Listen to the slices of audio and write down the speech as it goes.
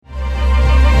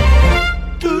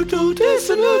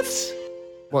What?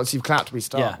 Once you've clapped, we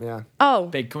start. Yeah. Yeah. Oh.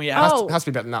 Big. Can we It have... has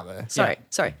to be better than that, though.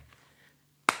 Sorry.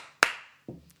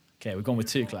 Okay, we've gone with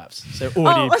 2 claps. So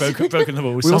already broken the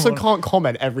rules. We also can't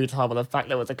comment every time on the fact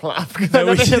there was a clap. Because I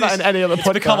No, never hear that in any other podcast.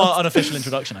 It's become our unofficial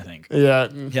introduction, I think. Yeah.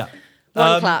 Yeah.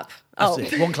 One clap. That's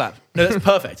it. 1 clap. No, that's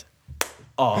perfect.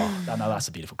 Oh, no, that's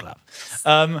a beautiful clap.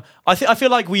 I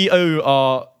feel like we owe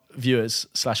our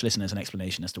viewers/listeners an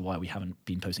explanation as to why we haven't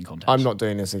been posting content. I'm not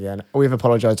doing this again. We've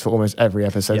apologized for almost every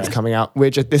episode that's coming out.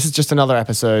 This is just another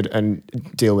episode, and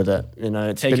deal with it. You know,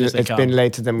 it's been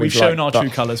later than we've shown our true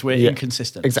colours. We're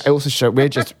inconsistent. Exactly. Also show we're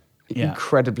just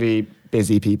incredibly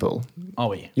busy people. Are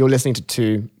we? You're listening to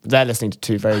 2. They're listening to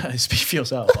 2 very. Speak for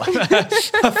yourself.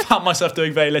 I found myself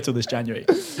doing very little this January.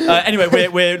 Anyway,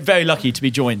 we're very lucky to be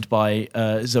joined by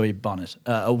Zoe Barnett,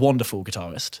 a wonderful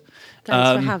guitarist.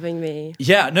 Thanks for having me.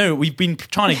 Yeah, no, we've been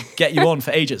trying to get you on for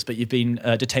ages, but you've been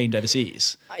detained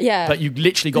overseas. Yeah. But you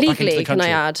literally got back into the country.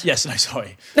 Can I add? Yes, no,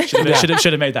 sorry. Should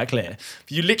have made that clear.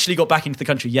 You literally got back into the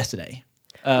country yesterday.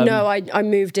 No, I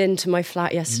moved into my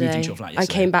flat yesterday. You moved into your flat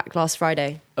yesterday. I came back last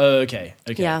Friday. Okay.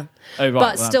 Yeah. Oh, right.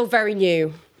 But still very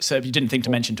new. So you didn't think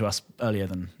to mention to us earlier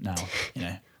than now, you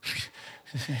know.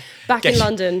 Back in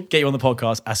London. Get you on the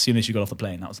podcast as soon as you got off the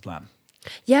plane. That was the plan.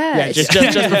 Yeah. Just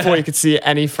before you could see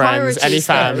any friends, any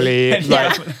family.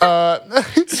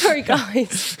 Sorry,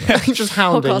 guys. Just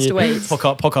hounding Podcast you. awaits.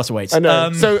 Podcast awaits. I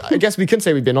know. So I guess we can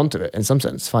say we've been onto it in some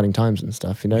sense, finding times and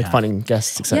stuff, finding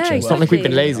guests, etc. Yeah, It's not like we've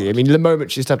been exactly. lazy. I mean, the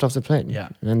moment she stepped off the plane,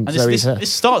 and Zoe's here.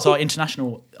 This starts our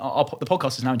international. The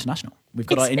podcast is now international. We've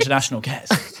got our international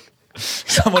guest.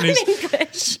 Someone who's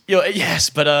English. yes,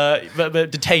 but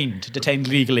detained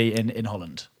legally in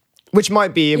Holland. Which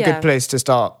might be a good place to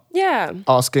start Yeah.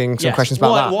 asking some questions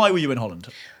about that. Why were you in Holland?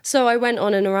 So I went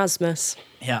on an Erasmus.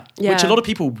 Yeah. Yeah. Which a lot of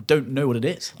people don't know what it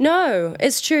is. No,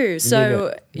 it's true.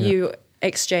 So you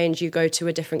exchange, you go to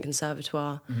a different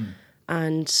conservatoire.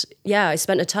 And I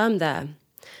spent a term there.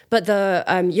 But the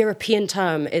European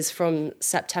term is from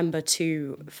September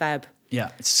to Feb.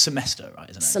 Yeah, it's semester, right,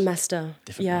 isn't it? Semester.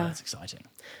 Different words, exciting.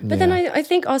 But then I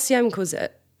think RCM calls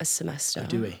it a semester.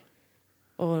 Do we?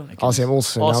 Or RCM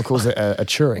also now calls it a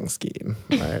Turing scheme.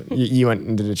 Right? you went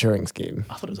and did a Turing scheme.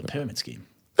 I thought it was a pyramid scheme.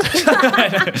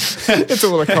 It's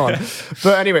all a con.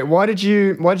 But anyway, why did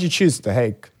you choose The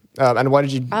Hague? And why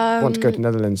did you want to go to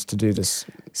Netherlands to do this?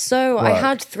 So work? I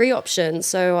had 3 options.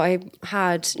 So I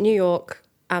had New York,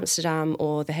 Amsterdam,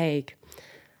 or The Hague.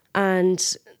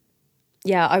 And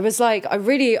I was like, I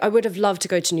would have loved to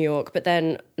go to New York, but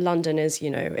then London is,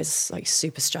 is like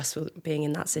super stressful being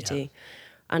in that city. Yeah.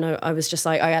 And I was just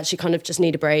like, I actually kind of just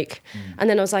need a break. And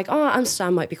then I was like,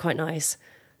 Amsterdam might be quite nice.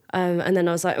 And then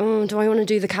I was like, do I want to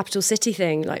do the capital city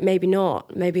thing? Like, maybe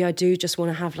not. Maybe I do just want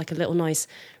to have like a little nice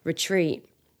retreat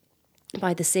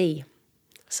by the sea.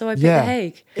 So I picked The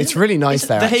Hague. It's really nice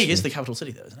there. The Hague is the capital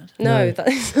city, though, isn't it? No, that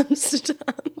is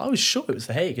Amsterdam. I was sure it was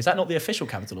The Hague. Is that not the official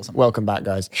capital or something? Welcome back,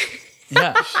 guys.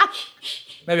 Yeah.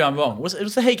 Maybe I'm wrong. Was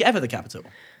The Hague ever the capital?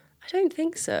 I don't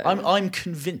think so. I'm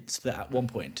convinced that at one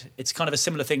point it's kind of a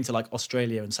similar thing to like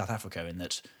Australia and South Africa in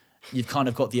that you've kind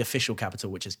of got the official capital,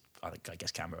 which is I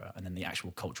guess Canberra, and then the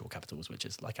actual cultural capitals, which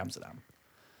is like Amsterdam,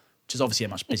 which is obviously a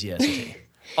much busier city.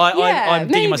 I'm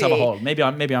digging myself a hole. Maybe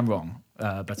I'm wrong.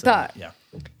 But yeah.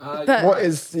 What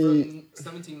is the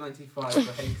 1795? I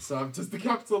think so. Just the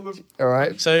capital of. All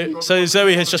right. So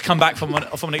Zoe has just come back from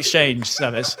an exchange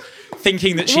service,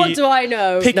 thinking that she what do I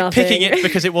know? Nothing. Picking it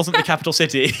because it wasn't the capital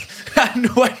city, and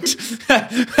went.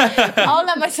 I'll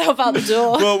let myself out the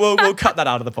door. We'll cut that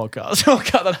out of the podcast. We'll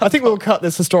cut that out. I think we'll cut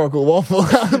this historical waffle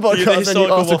out of the podcast and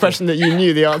you asked a question that you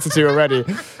knew the answer to already.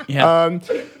 Yeah.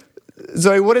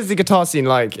 Zoe, what is the guitar scene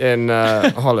like in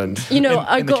Holland?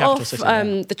 I got off city,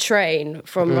 the train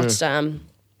from Rotterdam.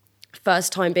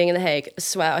 First time being in The Hague, I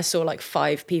swear I saw like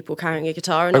 5 people carrying a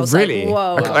guitar, and I was really?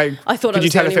 like, "Whoa!" I thought I could was you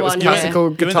tell the if it only was one classical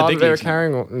here. guitar big that they were leagues,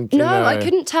 carrying? Or, No, I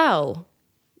couldn't tell.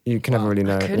 You can never really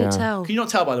know. I couldn't tell. Can you not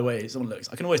tell by the way someone looks?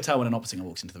 I can always tell when an opera singer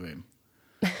walks into the room.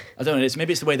 I don't know.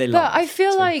 Maybe it's the way they laugh. But I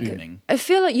feel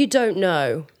like you don't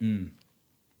know.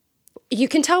 You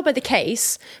can tell by the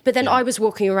case, but then I was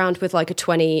walking around with like a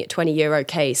 20 euro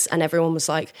case, and everyone was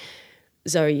like,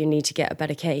 "Zoe, you need to get a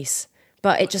better case."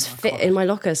 But it just fit in my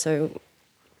locker, so.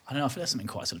 I don't know. I feel there's something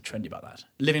quite sort of trendy about that.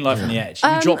 Living life on the edge.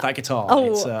 You drop that guitar.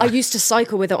 I used to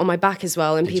cycle with it on my back as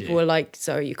well, and people were like,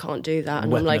 "Zoe, you can't do that."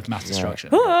 And weapon I'm like, of mass destruction.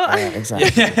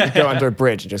 Exactly. You go under a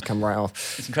bridge and just come right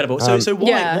off. It's incredible. So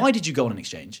why did you go on an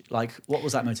exchange? Like, what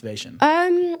was that motivation?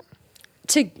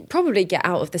 to probably get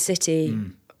out of the city.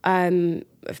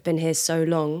 I've been here so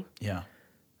long. Yeah.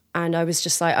 And I was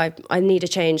just like, I need a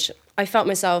change. I felt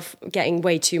myself getting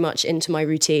way too much into my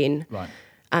routine. Right.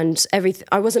 and everything.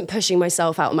 I wasn't pushing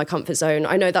myself out of my comfort zone.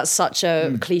 I know that's such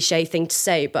a cliche thing to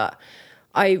say, but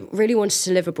I really wanted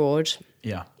to live abroad.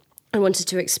 Yeah. I wanted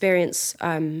to experience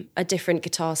a different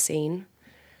guitar scene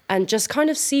and just kind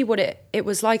of see what it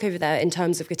was like over there in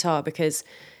terms of guitar, because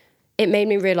it made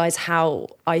me realize how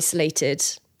isolated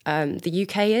the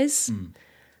UK is,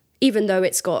 even though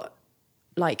it's got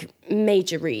like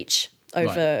major reach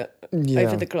over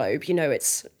the globe. You know,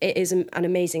 it is an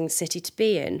amazing city to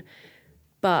be in.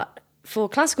 But for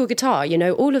classical guitar, you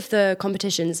know, all of the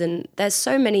competitions, and there's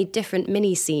so many different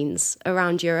mini scenes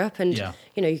around Europe, and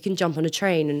you know, you can jump on a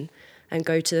train and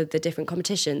go to the different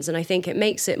competitions, and I think it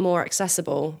makes it more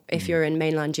accessible if you're in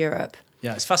mainland Europe.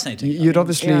 Yeah, it's fascinating. You'd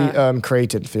obviously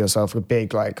created for yourself a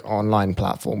big like online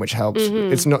platform, which helps.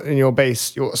 It's not in your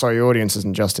base. Your audience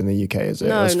isn't just in the UK, is it?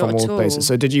 No, it's from not at all all. places.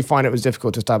 So did you find it was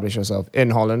difficult to establish yourself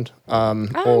in Holland,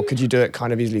 or could you do it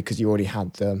kind of easily because you already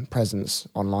had the presence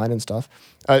online and stuff?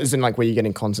 As in, like, were you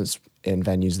getting concerts in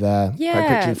venues there quite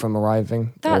quickly from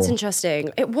arriving? That's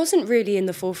interesting. It wasn't really in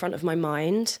the forefront of my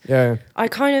mind. Yeah. I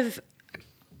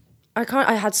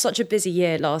had such a busy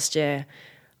year last year.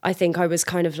 I think I was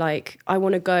kind of like, I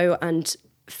want to go and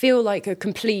feel like a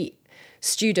complete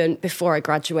student before I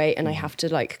graduate, and I have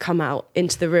to like come out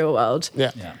into the real world.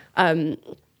 Yeah. And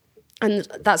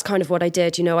that's kind of what I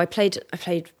did. You know, I played. I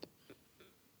think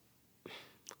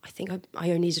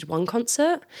I only did one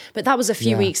concert, but that was a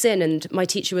few weeks in, and my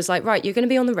teacher was like, "Right, you're going to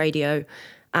be on the radio,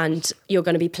 and you're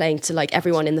going to be playing to like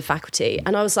everyone in the faculty."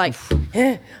 And I was like,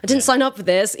 I didn't sign up for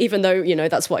this, even though, you know,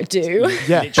 that's what I do.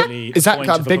 Yeah. Literally Is that point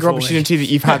a of bigger performing. opportunity that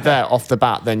you've had there off the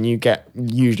bat than you get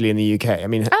usually in the UK? I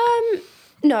mean,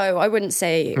 No, I wouldn't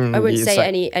say it's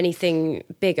like- anything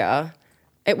bigger.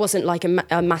 It wasn't like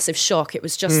a massive shock. It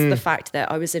was just the fact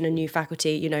that I was in a new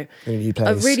faculty, you know, A new a place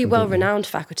really completely. well-renowned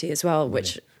faculty as well,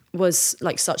 which was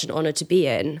like such an honor to be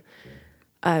in.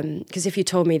 Because if you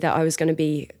told me that I was going to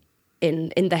be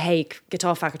in the Hague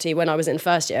guitar faculty when I was in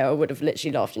first year, I would have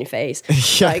literally laughed in your face.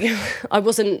 Like, I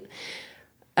wasn't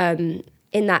in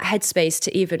that headspace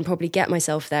to even probably get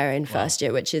myself there in first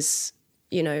year, which is,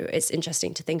 you know, it's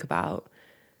interesting to think about.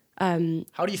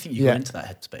 How do you think you got into that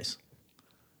headspace?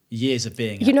 Years of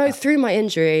being... You know, through my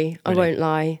injury, I won't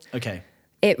lie, Okay.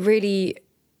 it really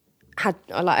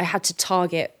I had to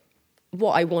target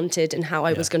what I wanted and how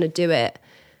I was going to do it.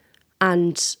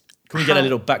 And Can we get a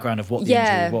little background of what the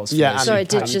injury was? Yeah, for so I those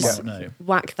did who just don't know?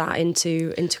 whack that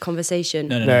into conversation.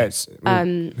 No, it's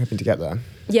we're hoping to get there.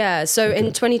 Yeah, so in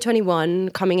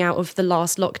 2021, coming out of the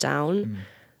last lockdown,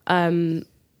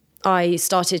 I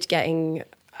started getting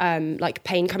like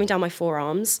pain coming down my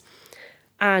forearms,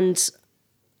 and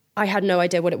I had no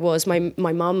idea what it was. My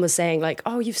mum was saying like,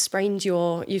 "Oh, you've sprained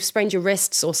your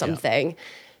wrists or something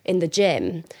in the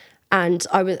gym," and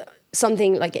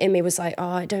something like in me was like, "Oh,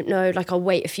 I don't know. Like, I'll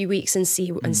wait a few weeks and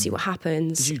see what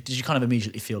happens." Did you kind of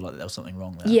immediately feel like there was something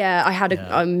wrong there? Yeah, I had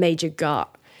a major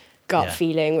gut Yeah.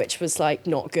 feeling, which was like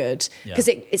not good, because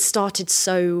it started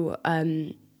so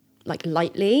like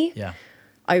lightly. Yeah.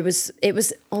 It was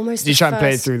almost. Did you the try and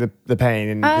play first- through the pain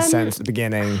in the sense at the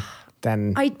beginning?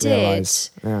 Then I did. realise-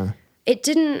 Yeah. It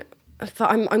didn't. But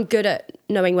I'm good at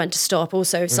knowing when to stop.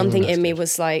 Also, something in me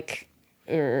was like,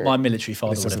 My military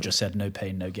father would have just said no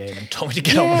pain, no gain and told me to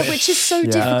get on yeah, with it. which is so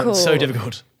difficult. So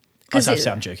difficult. I 'Cause have to it-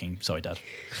 say I'm joking. Sorry, Dad.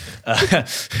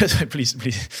 So please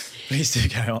do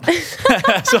carry on.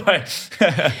 Sorry.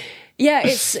 Yeah,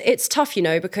 it's tough, you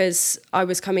know, because I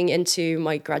was coming into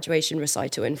my graduation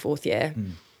recital in fourth year,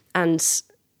 and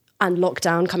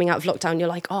lockdown, coming out of lockdown, you're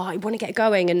like, oh, I want to get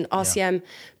going. And RCM,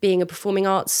 being a performing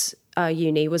arts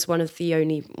uni, was one of the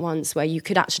only ones where you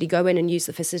could actually go in and use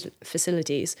the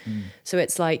facilities. So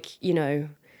it's like, you know,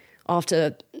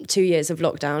 after 2 years of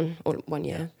lockdown, or 1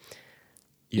 year.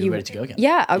 You were ready to go again?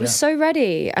 Yeah, I was so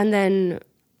ready. And then,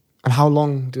 And how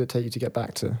long did it take you to get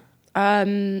back to?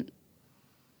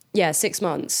 6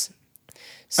 months.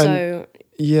 So...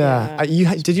 Yeah.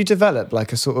 Did you develop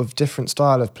like a sort of different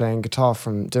style of playing guitar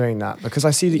from doing that? Because I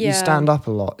see that you Yeah. stand up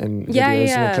a lot in videos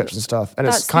and clips and stuff, and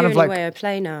That's it's kind the of only like. way I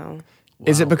play now.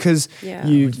 Is it because Yeah.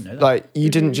 you didn't know that. like you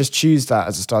didn't just choose that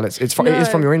as a style? It is from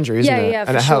your injury, isn't Yeah, it? yeah, and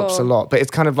for it helps a sure. lot. But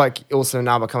it's kind of like also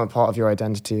now become a part of your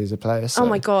identity as a player. So. Oh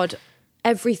my God.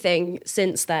 Everything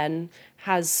since then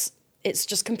it's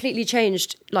just completely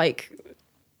changed, like,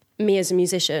 me as a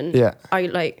musician. Yeah.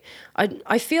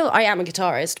 I feel I am a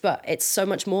guitarist, but it's so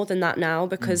much more than that now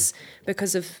because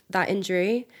of that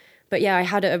injury. But yeah, I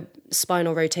had a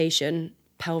spinal rotation,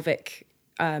 pelvic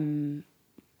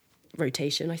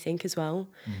rotation, I think, as well.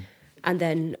 And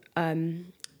then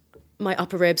my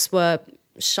upper ribs were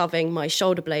shoving my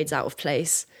shoulder blades out of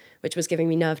place, which was giving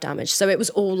me nerve damage. So it was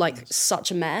all like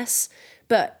such a mess.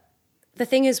 But the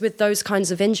thing is, with those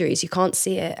kinds of injuries, you can't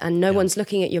see it, and no one's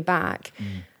looking at your back.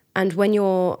 And when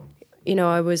you're,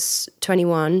 I was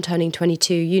 21, turning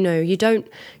 22. You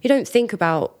don't think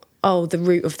about the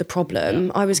root of the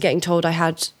problem. I was getting told I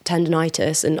had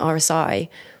tendonitis and RSI,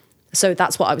 so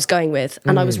that's what I was going with,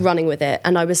 and I was running with it,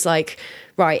 and I was like,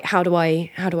 right, how do I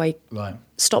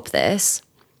stop this?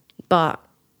 But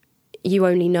you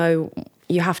only know.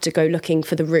 You have to go looking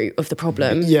for the root of the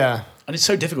problem. Yeah. And it's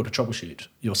so difficult to troubleshoot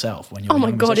yourself when you're Oh a my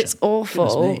young God, musician. it's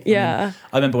awful. Yeah.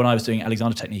 I remember when I was doing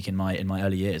Alexander technique in my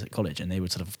early years at college, and they were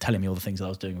sort of telling me all the things that I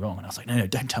was doing wrong, and I was like, no,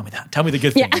 don't tell me that. Tell me the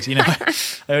good things.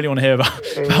 I only want to hear about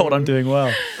what I'm doing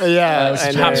well. Yeah, which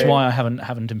is perhaps why I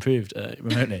haven't improved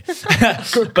remotely.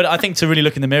 But I think to really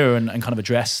look in the mirror and kind of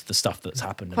address the stuff that's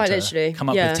happened, Quite and literally, come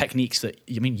up with techniques that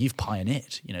you've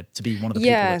pioneered. To be one of the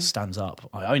people that stands up.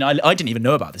 I didn't even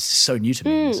know about this. It's so new to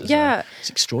me. It's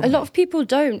extraordinary. A lot of people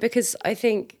don't, because I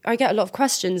think I get a lot of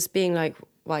questions being like,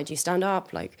 why do you stand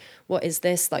up? Like, what is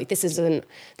this? Like, this isn't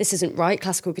right.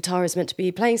 Classical guitar is meant to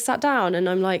be playing sat down. And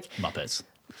I'm like, Muppets.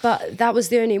 But that was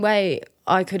the only way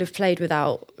I could have played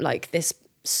without like this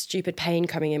stupid pain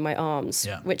coming in my arms,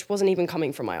 which wasn't even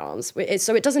coming from my arms.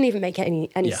 So it doesn't even make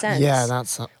any sense. Yeah,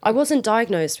 that's... I wasn't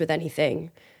diagnosed with anything.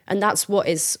 And that's what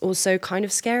is also kind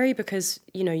of scary, because,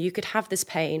 you could have this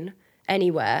pain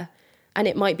anywhere, and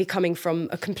it might be coming from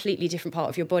a completely different part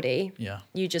of your body. Yeah.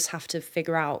 You just have to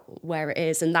figure out where it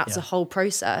is, and that's a whole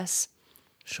process.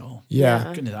 Sure.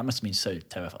 Yeah. Goodness, that must have been so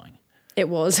terrifying. It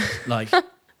was. Like,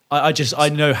 I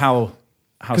know how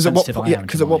sensitive I am.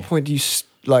 Because at what point do you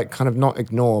kind of not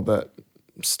ignore, but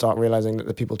start realizing that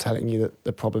the people telling you that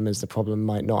the problem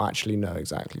might not actually know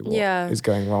exactly what is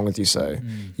going wrong with you. So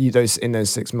in those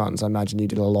 6 months, I imagine you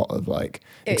did a lot of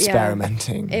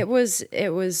experimenting. It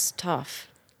was tough.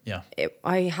 Yeah.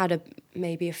 I had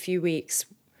maybe a few weeks,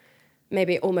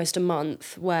 maybe almost a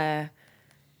month, where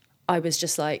I was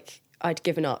just like, I'd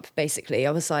given up, basically.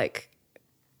 I was like,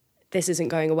 this isn't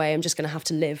going away. I'm just going to have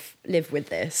to live with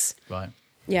this. Right.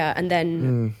 Yeah. And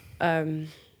then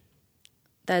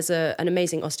there's an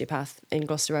amazing osteopath in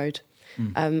Gloucester Road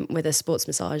with a sports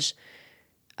massage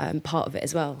part of it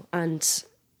as well. And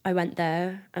I went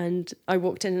there and I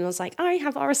walked in and I was like, I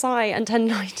have RSI and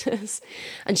tendinitis.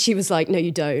 And she was like, no, you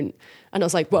don't. And I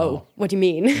was like, whoa, Wow. What do you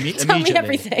mean? Tell me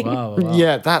everything. Wow.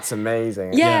 Yeah, that's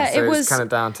amazing. Yeah, so it was kind of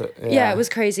down to... Yeah, it was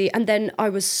crazy. And then I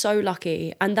was so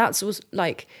lucky. And that's also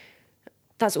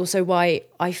why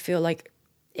I feel like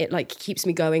it keeps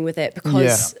me going with it,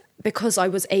 because I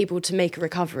was able to make a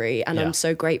recovery, and I'm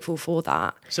so grateful for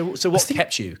that. So what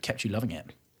kept you loving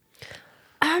it?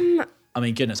 I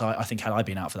mean, goodness, I think had I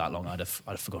been out for that long, I'd have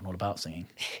forgotten all about singing.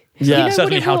 Yeah, You know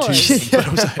certainly how what to it sing. But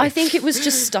also, I think it was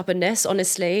just stubbornness,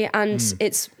 honestly. And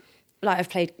it's like, I've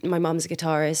played, my mum's a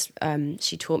guitarist.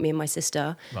 She taught me and my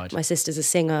sister. Right. My sister's a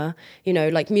singer.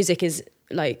 Music is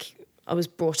I was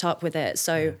brought up with it.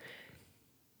 So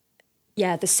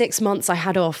the 6 months I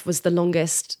had off was the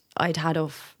longest I'd had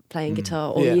off playing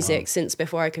guitar or music since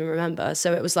before I can remember.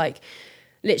 So it was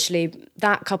literally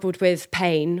that, coupled with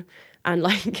pain and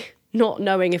not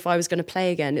knowing if I was going to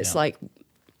play again. It's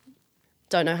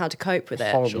don't know how to cope with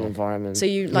it. Horrible environment. So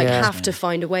you have to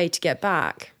find a way to get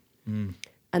back. And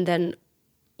then,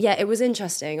 it was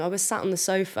interesting. I was sat on the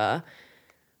sofa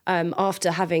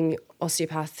after having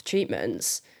osteopath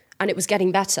treatments, and it was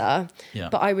getting better. Yeah.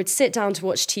 But I would sit down to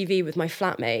watch TV with my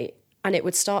flatmate, and it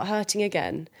would start hurting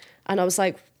again. And I was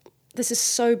like, this is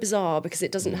so bizarre, because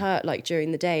it doesn't hurt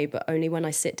during the day, but only when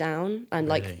I sit down and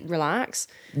relax.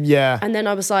 Yeah. And then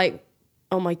I was like,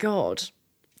 oh my God,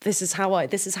 this is how I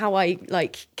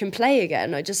can play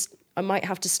again. I might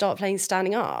have to start playing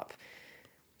standing up.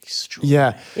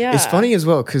 Yeah. Yeah. It's funny as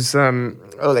well, because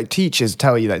teachers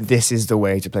tell you that this is the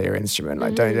way to play your instrument.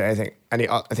 Don't do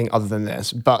anything other than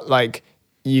this. But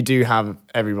you do have,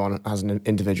 everyone has an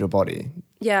individual body.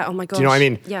 Yeah, oh my gosh. Do you know what I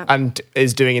mean? Yeah. And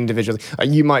is doing individual.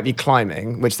 You might be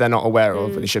climbing, which they're not aware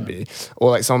of, but they should be.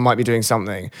 Or someone might be doing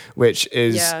something, which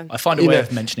is... Yeah. I find a way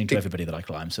of mentioning to everybody that I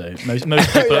climb, so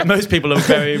most people are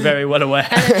very, very well aware.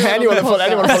 anyone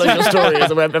following your story is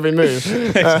aware of every move.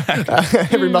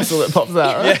 Every muscle that pops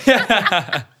out. Right?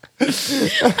 I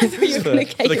thought you were going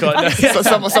to So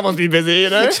someone's been busy,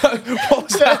 What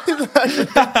was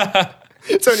that?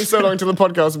 It's only so long till the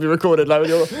podcast will be recorded, when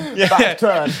you're back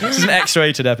turn. This is an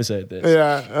X-rated episode, this.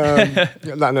 Yeah.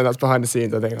 No, that's behind the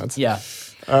scenes, I think. That's... Yeah.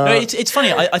 No, it's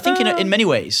funny. I think in many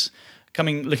ways,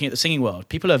 looking at the singing world,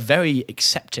 people are very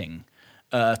accepting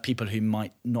of people who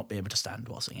might not be able to stand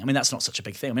while singing. I mean, that's not such a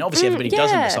big thing. I mean, obviously everybody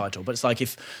does in recital, but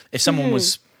it's if someone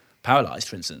was paralyzed,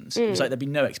 for instance, it's there'd be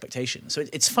no expectation. So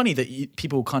it's funny that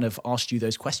people kind of asked you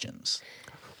those questions.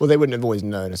 Well, they wouldn't have always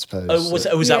known, I suppose. Oh, was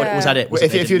that it? Was If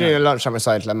it they you're didn't doing a know? lunchtime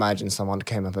recital, imagine someone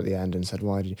came up at the end and said,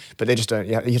 "Why did you?" But they just don't.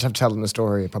 Yeah, you'd have to tell them the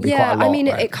story probably quite a lot. I mean,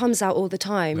 right? it comes out all the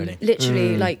time. Really?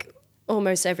 Literally, like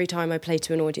almost every time I play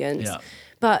to an audience. Yeah.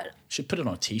 But Should put it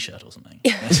on a T-shirt or something. I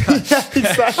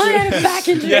had a back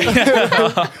injury.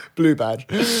 Blue badge.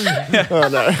 Oh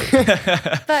no.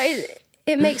 But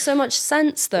it makes so much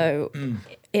sense, though,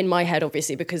 in my head,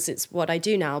 obviously, because it's what I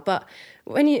do now. But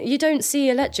when you don't see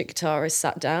electric guitarists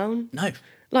sat down, No.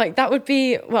 like that would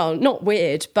be, well, not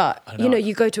weird, but know. you know,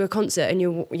 you go to a concert and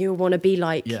you want to be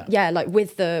like, like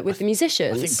with the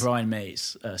musicians. I think Brian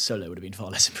May's solo would have been far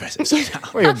less impressive. So now.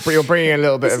 Well, you're bringing a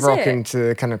little bit This of is rock it. into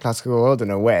the kind of classical world in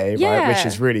a way, right? Which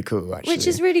is really cool, actually. Which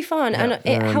is really fun, and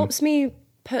it helps me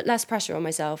put less pressure on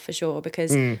myself for sure,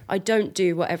 because I don't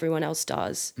do what everyone else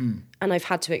does, and I've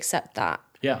had to accept that.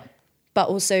 Yeah. But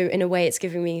also, in a way, it's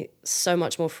giving me so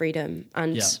much more freedom,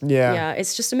 and Yeah.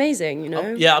 it's just amazing, you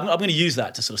know. Yeah, I'm going to use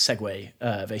that to sort of segue,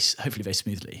 hopefully very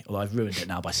smoothly. Although I've ruined it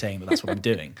now by saying that that's what I'm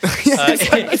doing.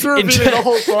 It's revealing the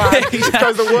whole plan. This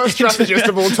guy's the worst strategist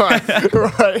of all time.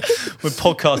 Right. We're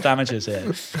podcast amateurs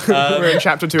here. We're in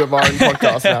chapter 2 of our own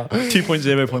podcast now.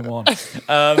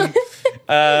 2.0.1.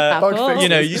 Apple. You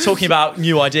know, you're talking about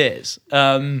new ideas.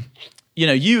 You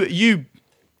know, you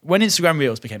when Instagram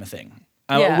Reels became a thing,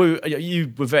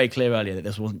 you were very clear earlier that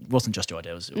this wasn't just your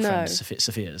idea. It was your friend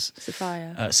Sophia's.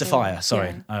 Sophia,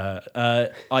 sorry.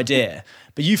 Idea.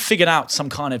 But you figured out some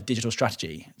kind of digital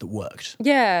strategy that worked.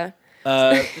 Yeah.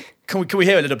 Can we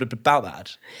hear a little bit about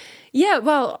that? Yeah,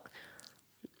 well,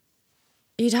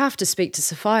 you'd have to speak to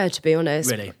Sophia, to be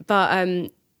honest. Really? But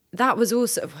that was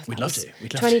also... We'd love to.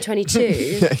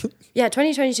 2022. Yeah,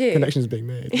 2022. Connections being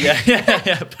made.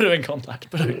 Yeah. Put her in contact.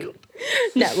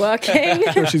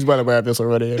 Networking. Sure, she's well aware of this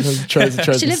already. And has chose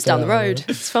She lives down the road.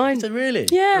 It's fine. So really?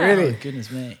 Yeah. Really? Oh,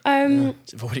 goodness me.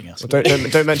 It's avoiding us.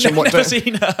 Don't mention what. Never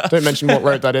seen her. Don't mention what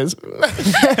road that is.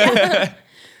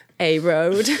 A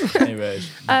road. A road.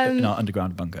 In our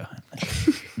underground bunker.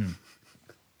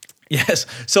 Yes.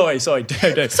 Sorry.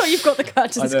 Don't. So you've got the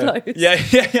curtains closed. Yeah.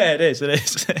 It is.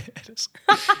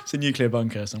 It's a nuclear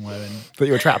bunker somewhere in That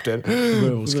you were trapped in.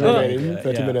 rural For Scandinavia.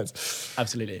 30 minutes.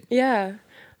 Absolutely. Yeah.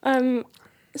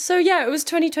 So yeah, it was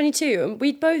 2022, and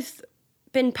we'd both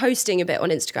been posting a bit on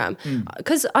Instagram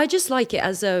because I just like it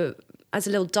as a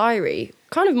little diary,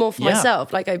 kind of more for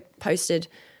myself. Like I posted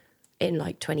in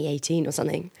like 2018 or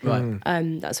something. Right.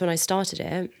 That's when I started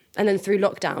it, and then through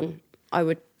lockdown, I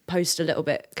would post a little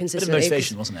bit Bit of consistently.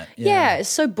 motivation, wasn't it? Yeah, it's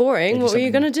so boring. Maybe What were you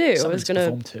something- gonna do? I something was to gonna.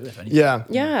 perform to, if anything. Yeah.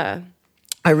 Yeah.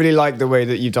 I really like the way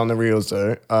that you've done the reels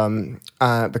though,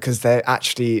 because they're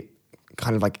actually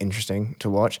kind of like interesting to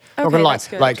watch. Not Okay, gonna lie, that's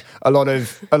good. like a lot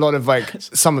of like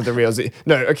some of the reels.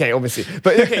 Obviously,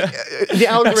 but okay, the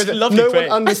algorithm. lovely No one praise.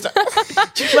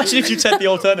 understands. Imagine if you said the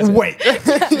alternative. Wait,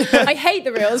 I hate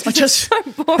the reels. I just- so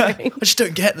boring. I just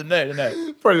don't get them.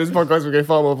 No. probably this podcast will go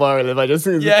far more viral if I just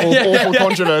think Yeah, it's awful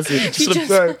controversy. Just sort of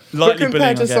So, but lightly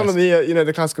compared to bullying some our of the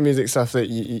the classical music stuff that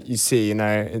you see, you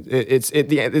know,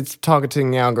 it's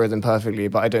targeting the algorithm perfectly,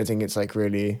 but I don't think it's like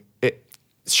really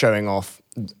it's showing off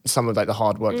some of like the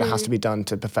hard work that has to be done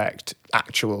to perfect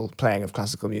actual playing of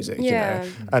classical music. Yeah. You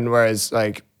know? And whereas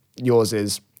like yours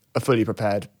is a fully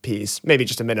prepared piece, maybe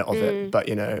just a minute of it, but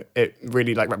you know, it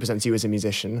really like represents you as a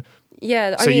musician.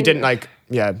 Yeah. So you didn't like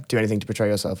do anything to portray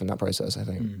yourself in that process, I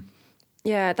think.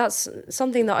 Yeah, that's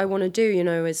something that I want to do, you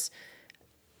know, is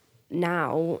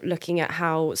now looking at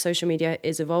how social media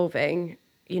is evolving,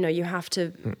 you know, you have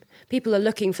to, people are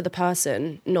looking for the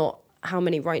person, not how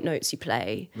many right notes you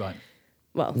play. Right.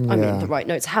 Well, I mean, Yeah. the right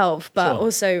notes help, but Sure.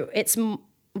 also it's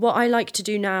what I like to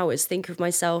do now is think of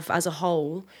myself as a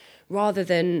whole rather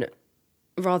than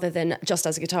just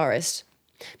as a guitarist.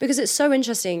 Because it's so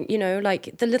interesting, you know,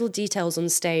 like the little details on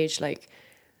stage, like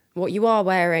what you are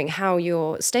wearing, how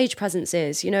your stage presence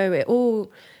is, you know, it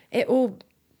all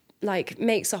like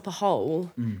makes up a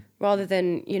whole rather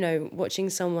than, you know, watching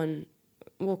someone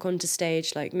walk onto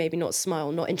stage, like maybe not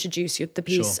smile, not introduce you the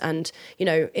piece. Sure. And, you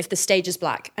know, if the stage is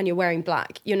black and you're wearing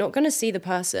black, you're not going to see the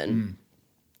person.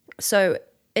 So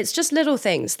it's just little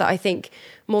things that I think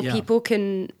more people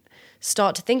can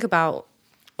start to think about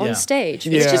on Yeah. stage.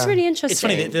 It's just Yeah. really interesting.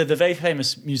 It's funny, the very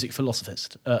famous music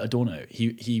philosophist, Adorno,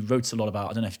 he wrote a lot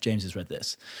about, I don't know if James has read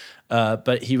this,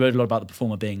 but he wrote a lot about the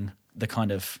performer being the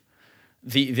kind of,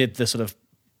 the sort of,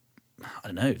 I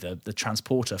don't know, the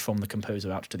transporter from the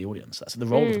composer out to the audience. That's the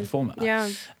role of the performer.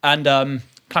 Yeah. And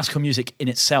classical music in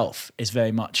itself is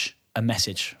very much a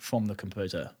message from the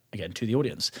composer, again, to the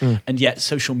audience. And yet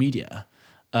social media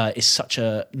is such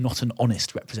a not an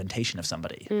honest representation of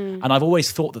somebody. And I've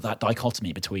always thought that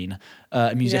dichotomy between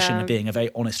a musician being a very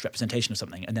honest representation of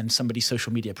something and then somebody's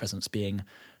social media presence being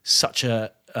such an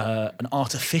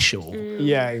artificial,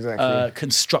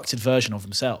 constructed version of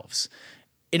themselves.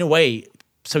 In a way,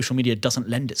 social media doesn't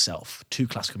lend itself to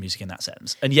classical music in that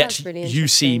sense. And yet you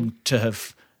seem to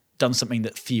have done something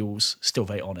that feels still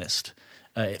very honest.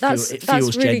 That's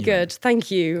really genuine. good.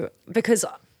 Thank you. Because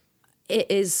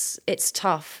it's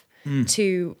tough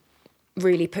to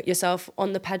really put yourself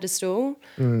on the pedestal.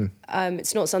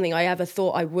 It's not something I ever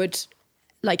thought I would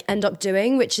like end up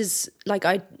doing, which is like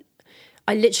I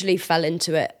literally fell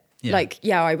into it. Yeah. Like,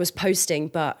 yeah, I was posting,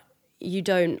 but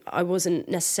I wasn't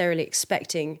necessarily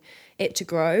expecting it to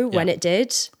grow when it did.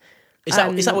 Is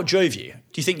that what drove you?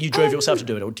 Do you think you drove yourself to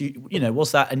do it, or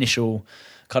was that initial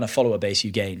kind of follower base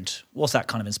you gained? Was that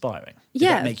kind of inspiring? Did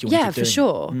that make you want to keep for doing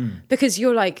sure. Because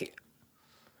you're like,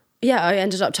 I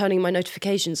ended up turning my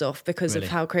notifications off because of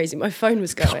how crazy my phone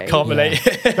was going. Can't relate.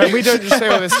 But we don't just say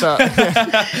all this stuff.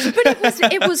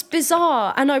 But it was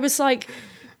bizarre, and I was like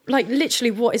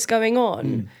literally, what is going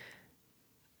on?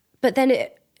 But then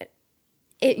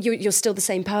you're still the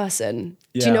same person.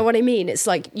 Do you know what I mean? It's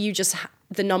like you just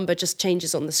the number just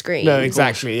changes on the screen. No,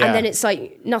 exactly. Yeah. And then it's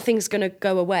like nothing's gonna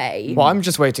go away. Well, I'm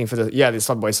just waiting for the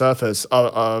Subway Surfers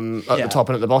at the top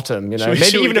and at the bottom.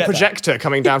 Maybe even a projector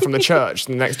coming down from the church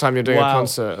the next time you're doing a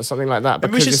concert or something like that.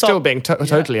 Because you're still being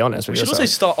totally honest with yourself. We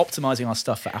should also start optimizing our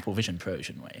stuff for Apple Vision Pro,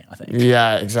 shouldn't we? I think.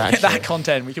 Yeah, exactly. That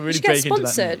content we can really break into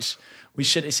that niche. We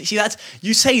should see that.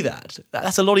 You say that.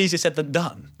 That's a lot easier said than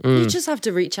done. You just have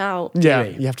to reach out. Yeah,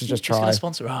 you have to just try. It's going to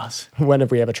sponsor us. When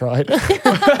have we ever tried?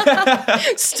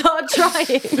 Start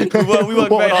trying. Well, we work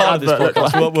very hard at this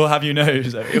podcast. We'll have you know.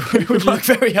 So we would work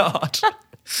very hard.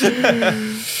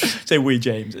 Say we,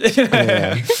 James.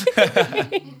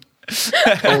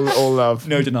 all love.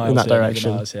 No denials in that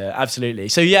direction. No denials here. Absolutely.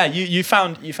 So yeah, you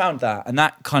found that, and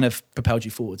that kind of propelled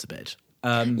you forwards a bit.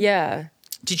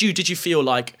 Did you feel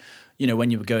like,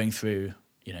 when you were going through,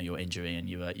 your injury and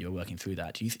you were working through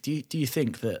that, do you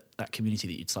think that community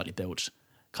that you'd slightly built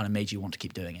kind of made you want to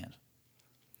keep doing it?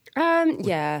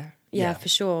 Yeah, for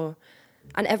sure.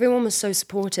 And everyone was so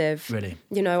supportive. Really?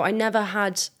 I never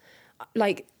had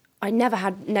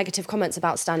negative comments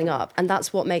about standing up, and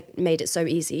that's what made it so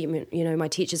easy. My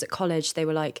teachers at college, they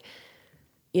were like,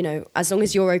 as long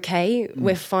as you're okay,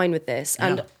 we're fine with this. Yeah.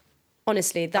 And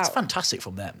honestly, that's fantastic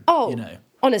from them.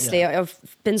 Honestly, I've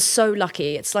been so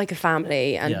lucky. It's like a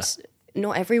family, and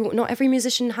not every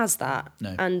musician has that.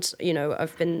 No. And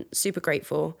I've been super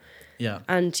grateful. Yeah.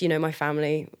 And my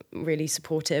family really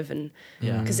supportive, and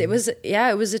because it was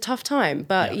a tough time,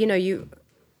 but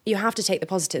you have to take the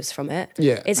positives from it.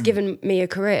 Yeah. It's given me a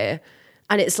career,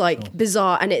 and it's like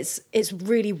bizarre, and it's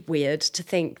really weird to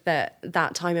think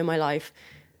that time in my life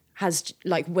has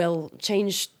will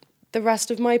change the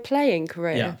rest of my playing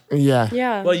career.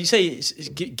 Yeah. Well, you say it's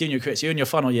giving you a career. So you're in your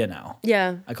final year now.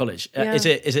 Yeah. At college. Yeah. Is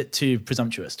it too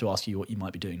presumptuous to ask you what you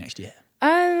might be doing next year?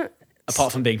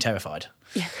 Apart from being terrified.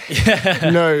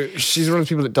 No, she's one of those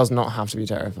people that does not have to be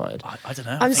terrified. I don't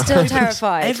know. I'm still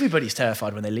terrified. Everybody's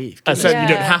terrified when they leave. I said you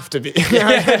don't have to be.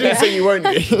 I didn't say you won't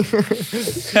be.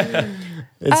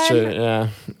 It's true, yeah.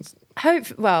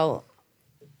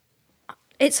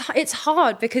 It's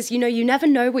hard because you never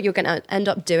know what you're going to end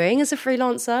up doing as a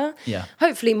freelancer. Yeah.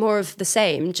 Hopefully more of the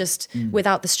same, just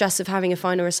without the stress of having a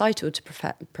final recital to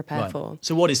prepare for.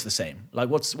 So what is the same? Like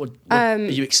what are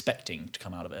you expecting to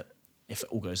come out of it if it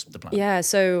all goes to the plan? Yeah,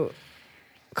 so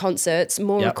concerts,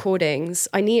 more recordings.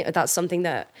 That's something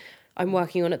that I'm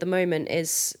working on at the moment,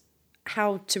 is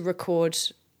how to record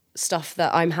stuff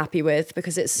that I'm happy with,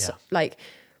 because it's like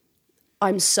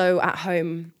I'm so at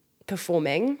home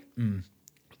performing.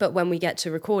 But when we get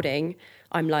to recording,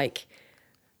 I'm like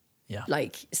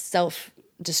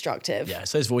self-destructive. Yeah,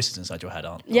 it's those voices inside your head,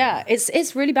 aren't they? Yeah,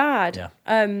 it's really bad.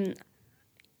 Yeah.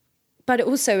 But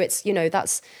also it's,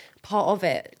 that's part of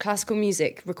it. Classical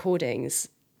music recordings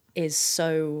is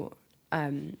so,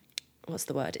 what's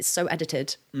the word? It's so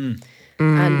edited.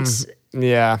 And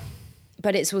yeah.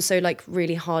 But it's also like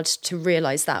really hard to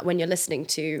realize that when you're listening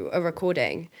to a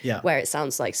recording where it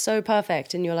sounds like so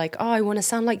perfect and you're like, oh, I want to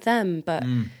sound like them, but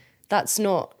that's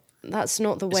not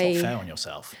the way. It's not fair on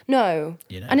yourself. No.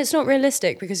 And it's not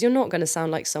realistic because you're not going to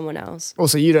sound like someone else.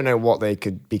 Also, you don't know what they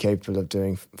could be capable of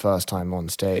doing first time on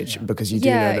stage, because you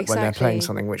do know that when they're playing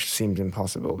something which seemed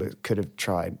impossible, they could have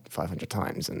tried 500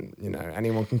 times, and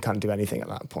anyone can kind of do anything at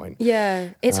that point. Yeah,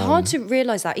 it's hard to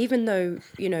realize that, even though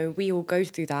we all go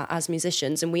through that as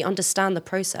musicians and we understand the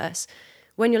process.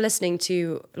 When you're listening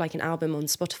to like an album on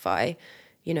Spotify,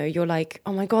 you're like,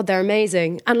 oh my God, they're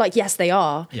amazing. And like, yes, they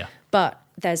are. Yeah. But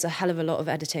there's a hell of a lot of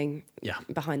editing Yeah.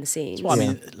 behind the scenes. Well, I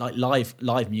mean, like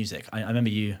live music. I remember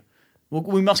you. Well,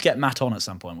 we must get Matt on at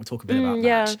some point. We'll talk a bit about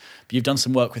yeah. Matt. But you've done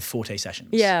some work with Forte Sessions.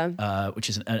 Yeah. Which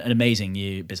is an amazing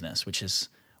new business. Which is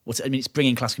it's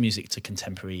bringing classical music to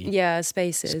contemporary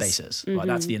spaces. Right,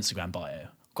 that's the Instagram bio.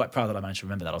 Quite proud that I managed to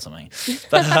remember that or something.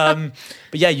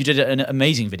 But yeah, you did an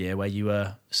amazing video where you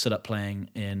were stood up playing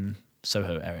in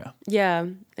Soho area. Yeah,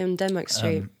 in Denmark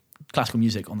Street. Classical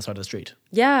music on the side of the street.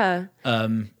 Yeah.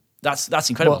 That's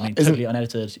incredible. Well, I mean, totally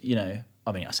unedited.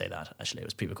 I mean, I say that actually, it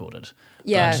was pre-recorded.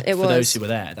 Yeah, but it was. For those who were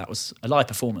there, that was a live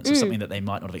performance of something that they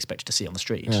might not have expected to see on the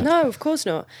street. Yeah. No, of course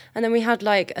not. And then we had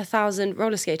like 1,000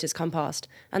 roller skaters come past,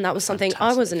 and that was something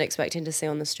I wasn't expecting to see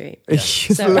on the street. It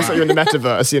looks like you're in the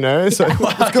metaverse, It's like,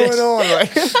 what's going on?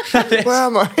 Like, where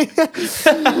am I? It's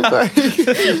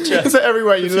like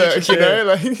everywhere you look,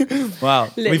 Like, Wow,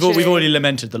 we've Literally. already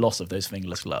lamented the loss of those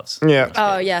fingerless gloves. yeah.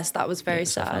 Oh yes, that was very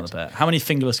sad. How many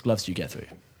fingerless gloves do you get through?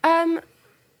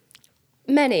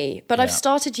 Many, but I've Yeah.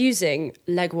 started using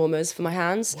leg warmers for my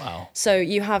hands. Wow. So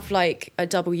you have like a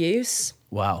double use.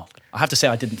 Wow. I have to say,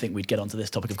 I didn't think we'd get onto this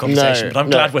topic of conversation, but I'm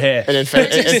glad we're here. And in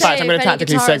fact, I'm going to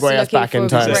tactically segue us back in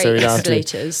time so we don't have to.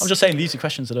 I'm just saying these are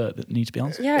questions that need to be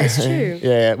answered. Yeah, it's true.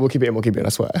 Yeah, we'll keep it in, I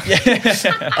swear.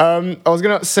 I was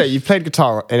going to say, you've played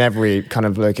guitar in every kind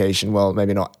of location. Well,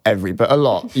 maybe not every, but a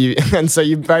lot. And so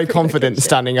you're very confident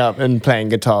standing up and playing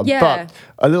guitar. Yeah. But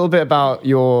a little bit about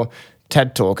your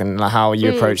TED Talk and how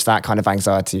you approach that kind of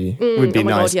anxiety would be oh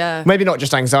my nice. God, yeah. Maybe not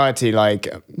just anxiety,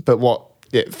 but what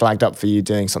it flagged up for you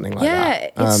doing something like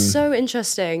that. Yeah, it's so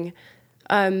interesting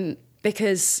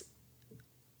because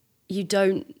you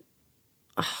don't.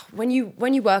 When you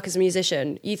work as a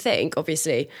musician, you think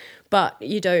obviously, but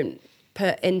you don't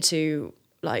put into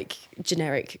like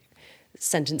generic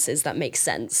sentences that make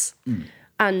sense.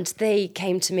 And they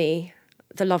came to me,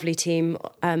 the lovely team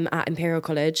at Imperial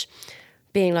College,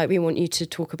 being like, we want you to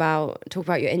talk about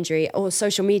your injury or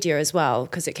social media as well,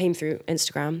 because it came through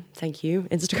Instagram. Thank you,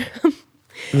 Instagram.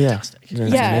 Yeah.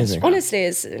 Yeah, Amazing. honestly,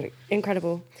 it's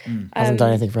incredible. Hasn't done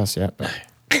anything for us yet. But.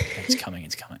 It's coming.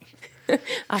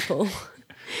 Apple.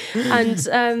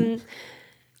 And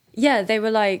they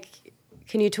were like,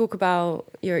 can you talk about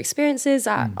your experiences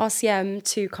at RCM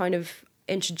to kind of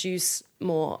introduce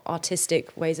more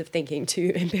artistic ways of thinking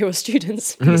to Imperial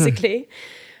students, basically.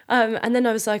 And then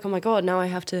I was like, oh my God, now I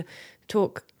have to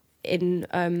talk in,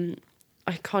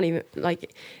 I can't even,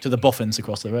 like... To the boffins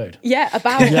across the road. Yeah,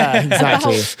 about, Yeah,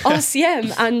 exactly. about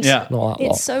RCM. And Yeah. Not that lot.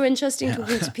 it's so interesting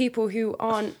talking to people who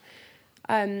aren't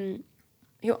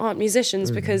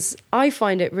musicians, because I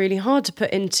find it really hard to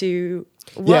put into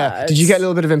words. Yeah. Did you get a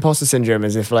little bit of imposter syndrome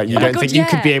as if like you Oh my don't God, think you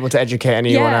could yeah. be able to educate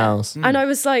anyone else? And I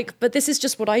was like, but this is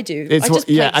just what I do. It's I just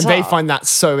play and they guitar. find that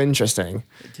so interesting.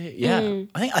 Yeah.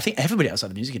 I think everybody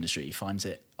outside the music industry finds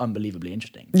it unbelievably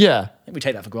interesting. Yeah. I think we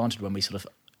take that for granted when we sort of,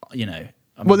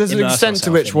 Well, there's an immerse extent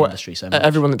to ourselves which in the what industry so much.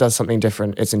 everyone that does something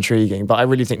different, it's intriguing. But I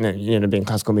really think that being a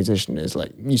classical musician is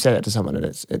like you say that to someone and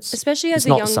it's Especially as it's a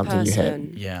not young something you hit.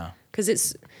 person. Yeah. Because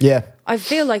it's, Yeah, I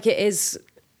feel like it is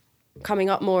coming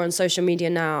up more on social media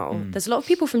now. There's a lot of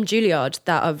people from Juilliard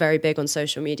that are very big on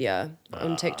social media,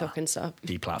 on TikTok and stuff.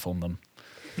 Deplatform them.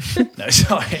 No,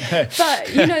 sorry.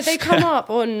 But, they come up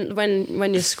on when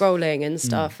you're scrolling and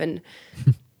stuff. And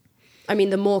I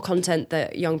mean, the more content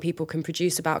that young people can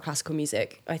produce about classical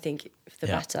music, I think the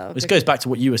better. This goes back to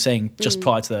what you were saying just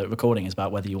prior to the recording, is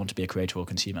about whether you want to be a creator or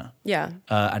consumer. Yeah.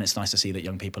 And it's nice to see that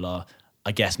young people are,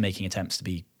 I guess, making attempts to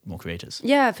be more creators.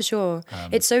 Yeah, for sure.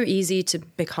 It's so easy to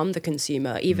become the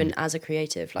consumer, even as a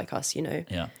creative like us,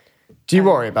 Yeah. do you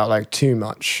worry about like too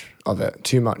much of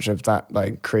that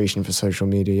like creation for social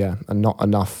media and not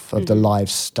enough of the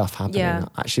live stuff happening? Yeah.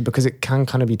 Actually, because it can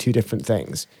kind of be two different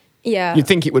things. Yeah. You'd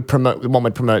think one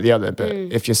would promote the other, but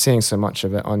if you're seeing so much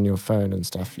of it on your phone and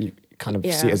stuff, you kind of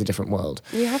see it as a different world.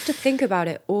 You have to think about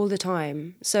it all the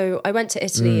time. So I went to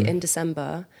Italy in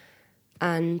December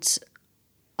and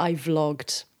I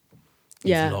vlogged.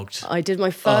 vlogged. I did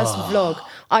my first vlog.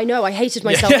 I know, I hated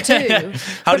myself too.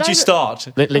 How But did you start?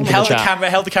 Link in the Held the chat. camera.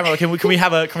 Held the camera. Can we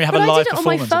have a But I live did it on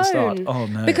my performance at the start? phone. Oh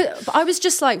no. Because I was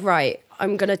just like, right,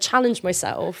 I'm going to challenge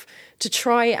myself to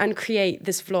try and create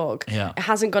this vlog. Yeah. It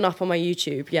hasn't gone up on my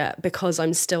YouTube yet because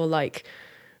I'm still like,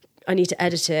 I need to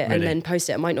edit it and Really? then post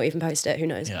it. I might not even post it. Who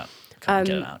knows? Yeah. Come on,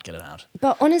 get it out.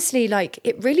 But honestly, like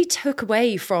it really took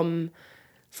away from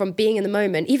being in the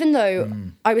moment. Even though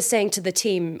I was saying to the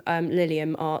team,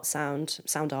 Lilium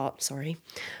Sound Art, sorry,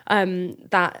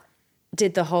 that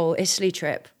did the whole Italy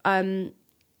trip, that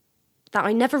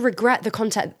I never regret the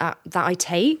content that I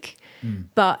take.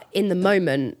 but in the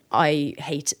moment, I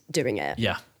hate doing it.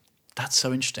 Yeah. That's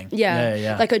so interesting.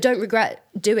 Yeah. Like I don't regret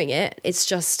doing it. It's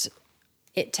just,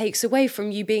 it takes away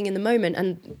from you being in the moment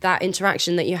and that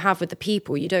interaction that you have with the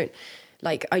people. You don't,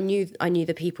 like, I knew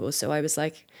the people. So I was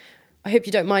like, I hope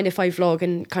you don't mind if I vlog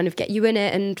and kind of get you in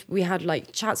it. And we had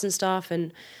like chats and stuff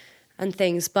and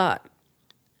things, but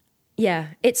yeah,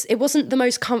 it wasn't the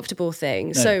most comfortable thing.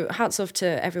 No. So hats off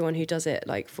to everyone who does it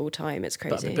like full time. It's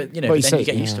crazy. But you know, then you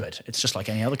get used to it. It's just like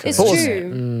any other career. It's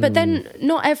true. But then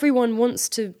not everyone wants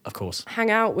to of course hang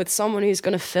out with someone who's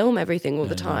going to film everything all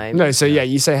the time. No, so yeah,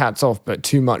 you say hats off, but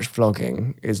too much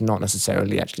vlogging is not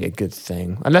necessarily actually a good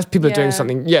thing. Unless people are doing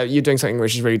something, you're doing something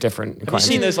which is really different. Have you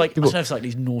seen those like, people, I don't know if it's like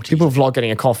these naughty people vlog getting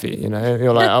a coffee, you know?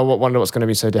 You're like, I wonder what's going to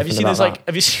be so different.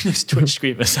 Have you seen those Twitch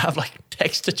streamers that have like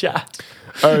text to chat?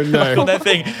 Oh no! On their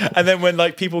thing, and then when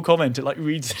like people comment, it like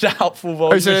reads it out full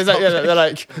volume. Oh, so they're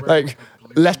like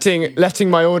letting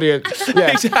my audience,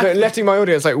 letting my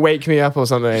audience like wake me up or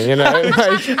something. You know,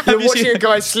 like, you're watching a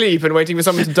guy sleep and waiting for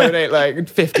someone to donate like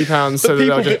 £50 so that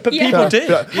they'll just. But people did,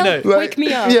 you know, like, wake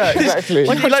me up. Yeah, exactly.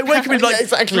 Like wake me like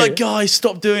exactly. Like guys,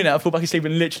 stop doing it. I fall back asleep,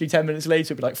 and literally 10 minutes later,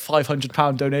 it'd be like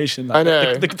 £500 donation. Like, I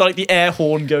know. Like the air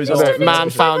horn goes off. Man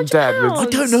found dead. I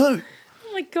don't know.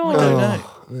 Oh my god. I don't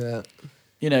know. Yeah.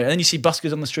 You know, and then you see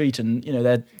buskers on the street, and you know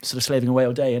they're sort of slaving away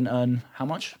all day and earn how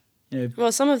much? You know,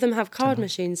 well, some of them have card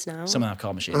machines now. some of them have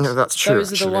car machines. Yeah, that's true.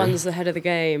 Those are the ones ahead of the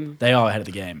game. They are ahead of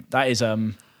the game.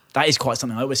 That is quite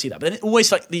something. I always see that, but then it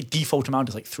always like the default amount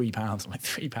is like £3. I'm like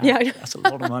 £3. Yeah, that's a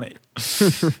lot of money.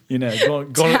 You know,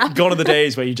 gone are the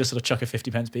days where you just sort of chuck a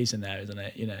 50p piece in there, isn't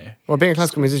it? You know. Well, being a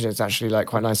classical musician, it's actually like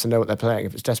quite nice to know what they're playing.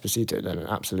 If it's Despacito, then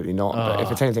absolutely not. But if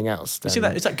it's anything else, then You see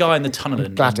that? It's that guy in the tunnel.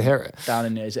 glad to hear it. Down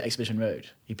in is it Exhibition Road.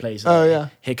 He plays.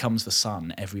 Here Comes the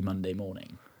Sun every Monday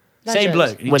morning. Legend. Same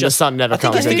bloke. When the sun never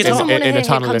comes Who in doesn't want to a hear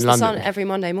tunnel Here Comes in the Sun London. every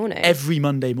Monday morning? Every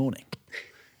Monday morning.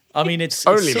 I mean, it's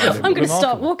Only sort of Monday. I'm going to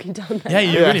start remarkable. walking down there.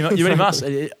 Yeah, you really must.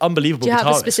 Unbelievable. Do you have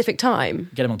a guitarist. specific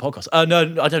time? Get him on the podcast.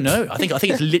 No, I don't know. I think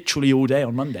it's literally all day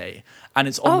on Monday, and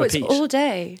it's on repeat. It's all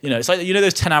day. You know, it's like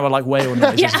those 10-hour like whale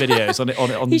noises videos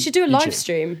on. He should do a YouTube. live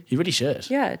stream. He really should.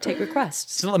 Yeah, take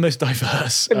requests. It's not the most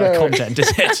diverse content,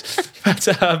 is it? But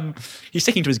he's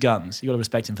sticking to his guns. You got to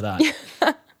respect him for that.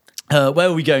 Where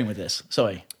are we going with this?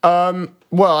 Sorry.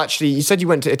 Well, actually, you said you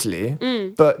went to Italy,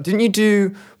 but didn't you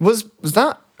do? Was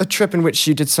that a trip in which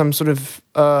you did some sort of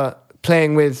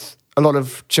playing with a lot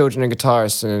of children and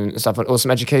guitarists and stuff, or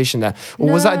some education there,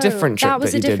 or was that a different trip? That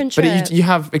was a different did? trip. But you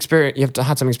have experience. You have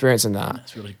had some experience in that.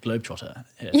 That's really globetrotter.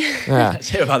 Here. Yeah. Let's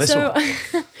hear about this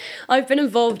one. I've been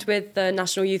involved with the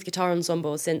National Youth Guitar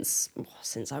Ensemble since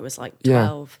I was like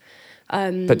 12.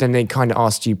 But then they kind of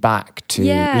asked you back to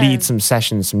lead some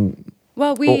sessions, some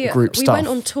group stuff. We went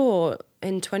on tour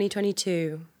in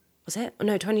 2022. Was it?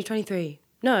 No, 2023.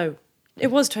 No, it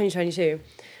was 2022,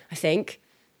 I think.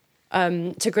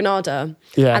 To Granada.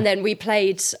 Yeah. And then we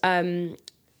played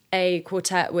a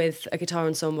quartet with a guitar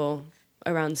ensemble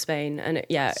around Spain. And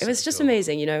it was just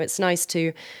amazing. You know, it's nice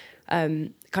to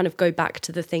kind of go back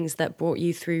to the things that brought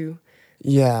you through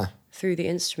the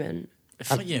instrument. It's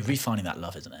like, refinding that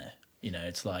love, isn't it? You know,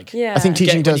 it's like I think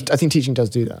teaching does. I think teaching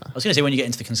does do that. I was going to say when you get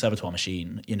into the conservatoire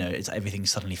machine, you know, it's everything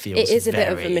suddenly feels. It is a bit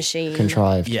very of a machine.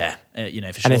 Contrived. Yeah, you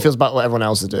know, for sure. And it feels about what everyone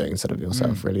else is doing instead of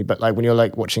yourself, really. But like when you're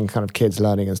like watching kind of kids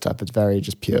learning and stuff, it's very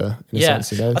just pure in a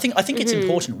sense, you know? I think it's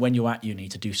important when you're at uni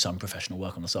to do some professional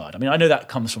work on the side. I mean, I know that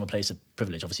comes from a place of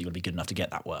privilege. Obviously, you've got to be good enough to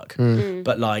get that work.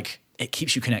 But like, it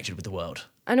keeps you connected with the world.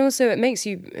 And also, it makes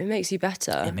you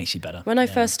better. It makes you better. When I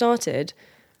first started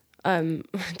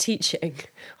teaching,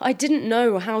 I didn't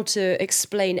know how to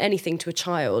explain anything to a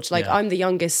child. Like, I'm the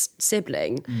youngest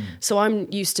sibling, so I'm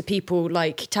used to people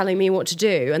like telling me what to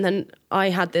do. And then I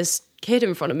had this kid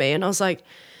in front of me, and I was like,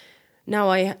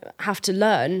 now I have to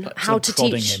learn how to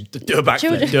teach him to do a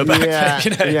backflip. Do a backflip.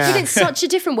 You know? But it's such a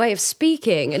different way of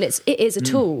speaking, and it is a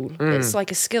tool. It's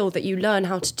like a skill that you learn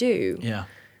how to do. Yeah.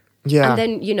 Yeah. And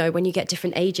then, you know, when you get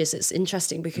different ages, it's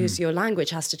interesting because your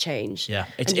language has to change. Yeah.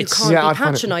 And you can't be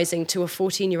patronising to a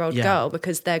 14-year-old girl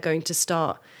because they're going to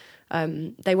start,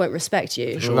 they won't respect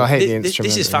you. Sure. I hate the instrument.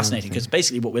 This is fascinating because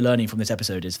basically what we're learning from this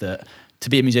episode is that to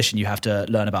be a musician, you have to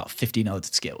learn about 15 other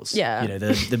skills. Yeah. You know,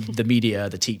 the media,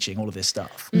 the teaching, all of this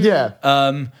stuff. Yeah.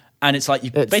 And it's like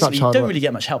you It's basically such hard don't work. really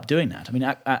get much help doing that. I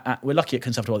mean, we're lucky at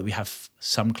Conservatoire that we have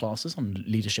some classes on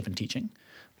leadership and teaching,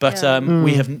 but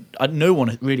we have no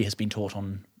one really has been taught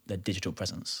on their digital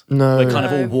presence. No. We're kind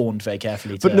of all warned very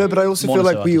carefully. But I also feel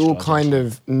monitor like we all orchestra kind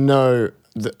of know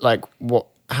that, like, what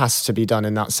has to be done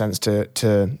in that sense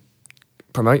to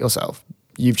promote yourself.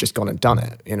 you've just gone and done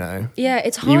it, you know. Yeah,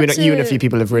 it's hard to even a few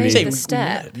people have really make Say, the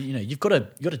step. you know, you've got to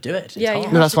do it. It's Yeah, hard.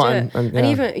 you No, have that's to do fine. it. And, And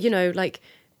yeah. even, you know, like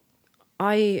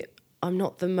I'm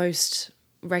not the most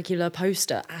regular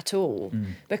poster at all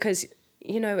because,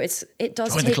 you know, it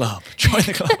does Join take, the club. Join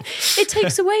the club. it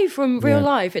takes away from real Yeah.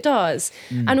 life. It does.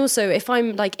 And also, if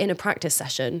I'm like in a practice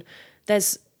session,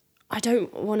 I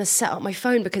don't want to set up my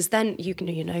phone because then you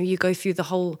go through the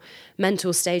whole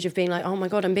mental stage of being like, oh my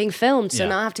God, I'm being filmed. So Yeah.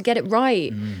 now I have to get it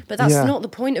right. But that's Yeah. not the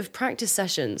point of practice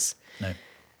sessions. No.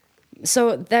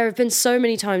 So there have been so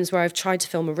many times where I've tried to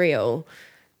film a reel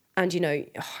and, you know,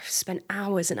 I've spent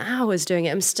hours and hours doing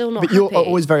it. I'm still not But happy. you're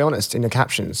always very honest in your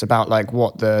captions about like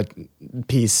what the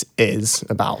piece is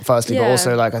about, firstly, but Yeah.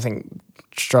 also like I think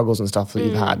struggles and stuff that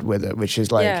you've had with it, which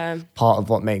is like Yeah. part of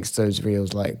what makes those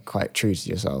reels like quite true to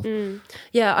yourself.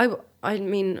 Yeah, I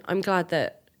mean, I'm glad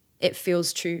that it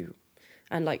feels true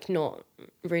and like not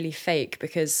really fake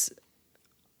because,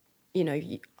 you know,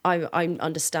 I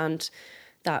understand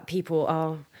that people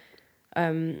are,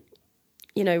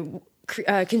 you know,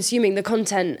 consuming the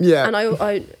content. Yeah.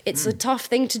 And it's a tough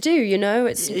thing to do, you know.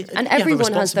 And You have a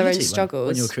everyone has their own responsibility struggles.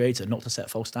 when you're a creator, not to set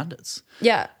false standards.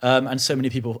 Yeah. And so many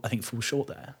people, I think, fall short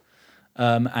there,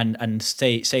 and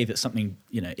say that something,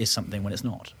 you know, is something when it's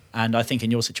not. And I think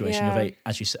in your situation, you're Yeah. very,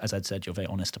 as I'd said, you're very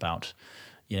honest about,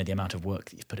 you know, the amount of work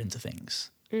that you've put into things,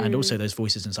 and also those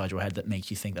voices inside your head that make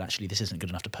you think that actually this isn't good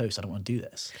enough to post. I don't want to do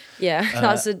this. Yeah,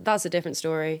 that's a different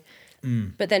story.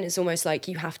 But then it's almost like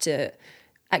you have to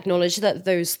acknowledge that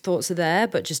those thoughts are there,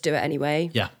 but just do it anyway.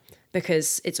 Yeah,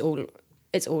 Because it's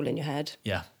all in your head.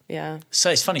 yeah. Yeah. So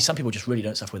it's funny. Some people just really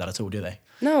don't suffer with that at all, do they?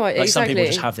 No, Like exactly. some people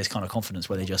just have this kind of confidence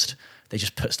where they just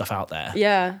put stuff out there.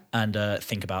 Yeah. And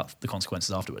think about the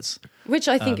consequences afterwards. Which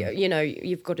I think, you know,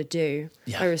 you've got to do.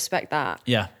 Yeah. I respect that.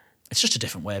 Yeah. It's just a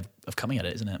different way of coming at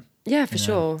it, isn't it? Yeah, for You know,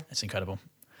 sure. It's incredible.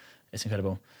 It's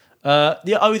incredible.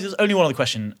 There's only one other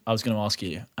question I was going to ask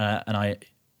you, and I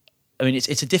mean,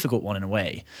 it's a difficult one in a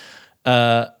way,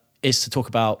 is to talk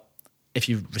about if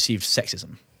you've received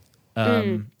sexism,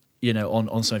 you know,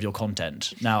 on some of your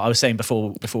content. Now, I was saying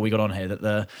before we got on here that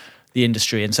the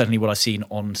industry, and certainly what I've seen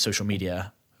on social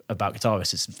media about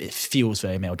guitarists, it feels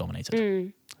very male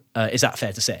dominated. Is that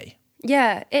fair to say?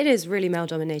 Yeah, it is really male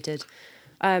dominated.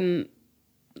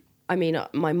 I mean,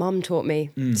 my mum taught me,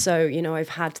 so you know I've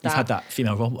had that. You've had that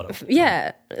female role model.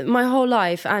 Yeah, my whole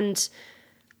life, and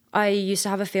I used to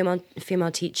have a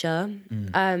female teacher,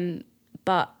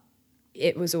 but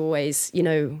it was always, you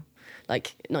know,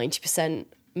 like 90%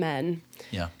 men,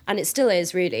 Yeah. and it still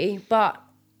is really, but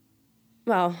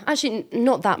well, actually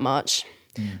not that much,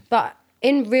 but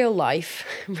in real life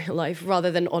rather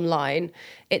than online,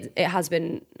 it has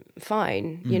been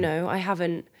fine. You know, I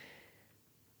haven't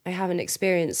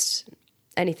experienced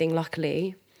anything,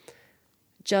 luckily.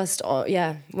 Just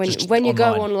when you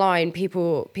go online,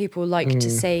 people like to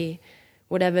say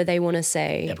whatever they want to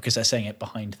say. Yeah, because they're saying it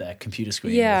behind their computer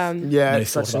screen. Yeah. with Yeah, no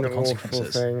it's thought such about an the awful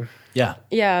consequences. thing. Yeah.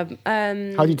 Yeah.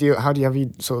 Have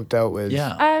you sort of dealt with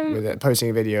Yeah. with it, posting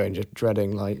a video and just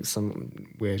dreading like some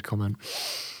weird comment?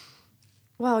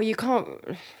 Well, you can't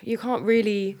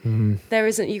really. There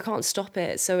isn't. You can't stop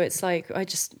it. So it's like I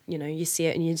just, you know, you see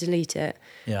it and you delete it.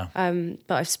 Yeah.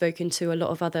 But I've spoken to a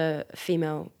lot of other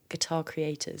female guitar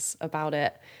creators about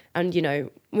it, and you know,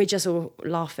 we just all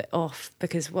laugh it off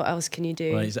because what else can you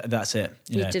do? Well, that's it.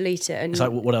 You know. delete it and It's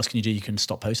like, what else can you do? You can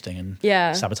stop posting and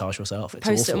Yeah. sabotage yourself. It's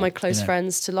post it awful, on my close you know.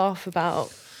 friends to laugh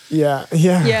about. Yeah.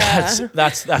 Yeah. That's it.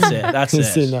 That's I've it.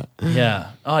 seen that.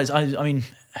 Yeah. I mean,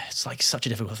 it's like such a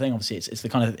difficult thing. Obviously, it's the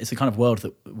kind of world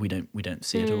that we don't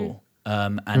see at all,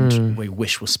 and we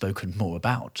wish was spoken more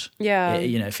about. Yeah.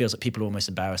 You know, it feels like people are almost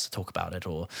embarrassed to talk about it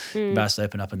or embarrassed to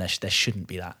open up, and there shouldn't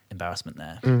be that embarrassment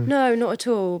there. No, not at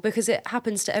all, because it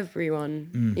happens to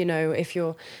everyone, you know,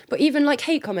 but even like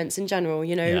hate comments in general,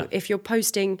 you know, Yeah. if you're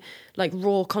posting like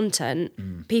raw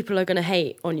content, people are going to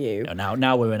hate on you.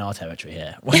 Now we're in our territory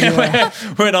here.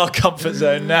 We're in our comfort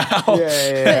zone now.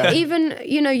 Yeah. But even,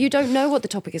 you know, you don't know what the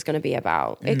topic is going to be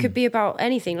about. It could be about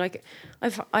anything. Like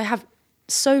I have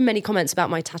so many comments about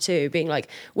my tattoo being like,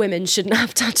 women shouldn't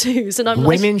have tattoos. And I'm like,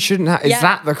 Women shouldn't have. Is Yeah.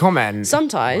 that the comment?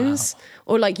 sometimes.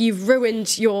 Or like you've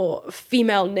ruined your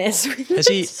femaleness. with Has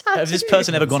this tattoos.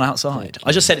 person ever gone outside?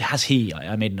 I just said, has he?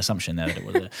 I made an assumption there that it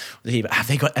was he, but have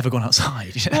they ever gone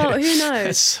outside? You know? Well, who knows?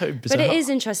 It's so bizarre. But it is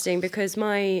interesting because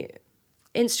my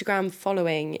Instagram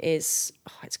following is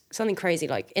it's something crazy,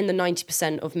 like in the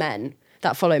 90% of men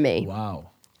that follow me. Wow.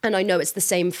 And I know it's the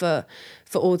same for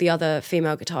all the other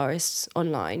female guitarists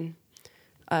online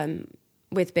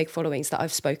with big followings that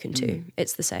I've spoken to.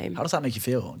 It's the same. How does that make you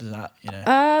feel? Does that, you know? It's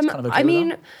kind of okay I with mean,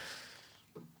 that?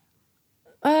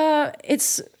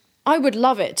 I would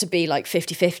love it to be like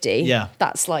 50-50. Yeah.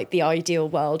 That's like the ideal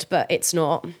world, but it's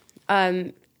not.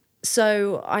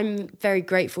 So I'm very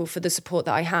grateful for the support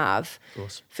that I have. Of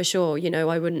course. For sure. You know,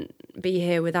 I wouldn't be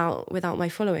here without my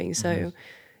following. So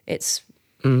it's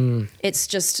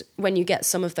just when you get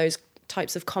some of those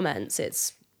types of comments,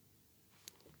 it's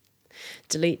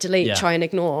delete, Yeah. try and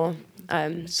ignore.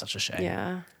 It's such a shame.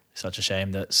 Yeah. Such a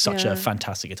shame that such Yeah. a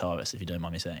fantastic guitarist, if you don't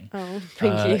mind me saying, Oh,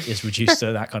 thank you. is reduced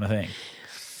to that kind of thing.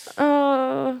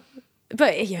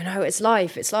 But you know, it's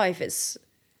life. It's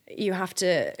you have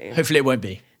to. Hopefully, it won't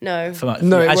be. No.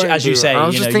 No, As you say, I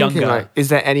was you know, just thinking, younger. like, is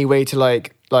there any way to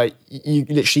like you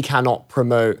literally cannot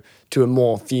promote to a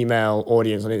more female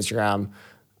audience on Instagram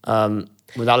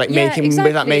without like Yeah, without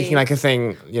exactly. making like a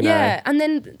thing, you know? Yeah, and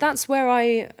then that's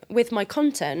where with my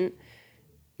content,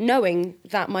 knowing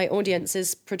that my audience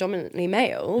is predominantly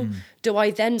male, do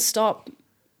I then start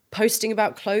posting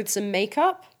about clothes and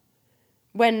makeup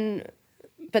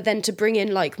but then to bring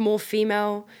in like more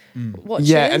female watchers?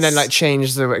 Yeah, and then like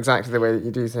change exactly the way that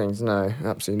you do things. No,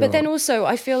 absolutely But not. then also,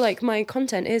 I feel like my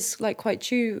content is like quite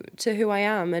true to who I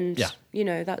am, and you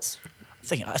know that's.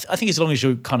 I think as long as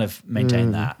you kind of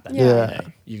maintain that, then, Yeah.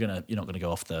 you know, you're not going to go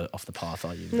off the path,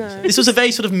 are you? No. This was a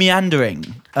very sort of meandering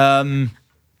kind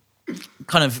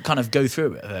of go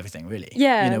through of everything, really.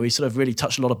 Yeah. You know, we sort of really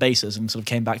touched a lot of bases and sort of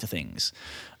came back to things.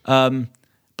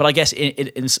 But I guess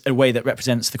in a way that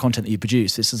represents the content that you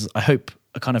produce, this is, I hope,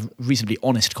 a kind of reasonably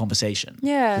honest conversation.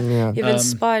 Yeah, Yeah. you've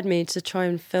inspired me to try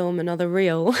and film another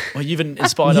reel. Well, you've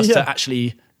inspired us to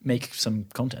actually make some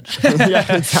content.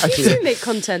 Yeah, exactly. You do make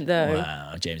content though.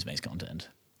 Wow, James makes content.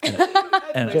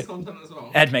 Makes content as well.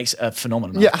 Ed makes a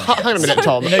phenomenal amount Yeah, of content. hang on a minute,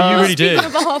 Tom. No, you really do. Speaking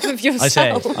on behalf of yourself. I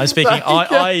say, I'm speaking.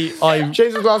 I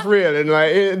James's last reel in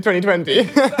 2020.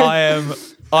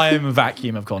 I am a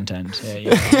vacuum of content. Yeah, you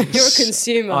know. You're a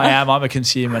consumer. I am. I'm a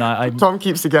consumer, and I Tom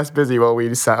keeps the guests busy while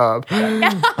we set up.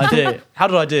 I do. How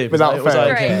did I do? Without was I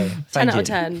fail. okay? Great. 10 Thank out you. of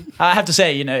 10. I have to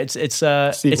say, you know, it's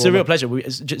a Sequel. real pleasure.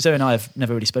 Zoe and I have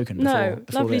never really spoken before. No,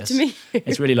 before lovely this. to meet you.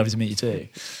 It's really lovely to meet you too.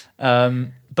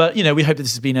 But you know, we hope that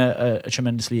this has been a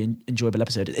tremendously enjoyable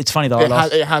episode. It's funny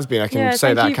that It has been. I can Yeah, say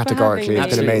thank that you for categorically. having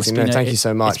It's been me. amazing. It's been Thank a- you so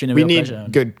it's much. been a We real need pleasure.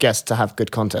 good guests to have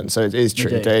good content. So it is true.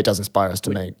 do. It does inspire us to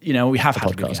make. You know, we have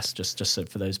had podcast. good guests. Just so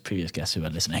for those previous guests who are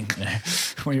listening,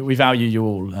 you know, we value you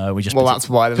all. We just Well, that's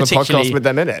why there's a particularly- podcast with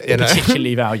them in it. You know,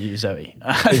 particularly value Zoe.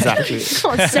 exactly.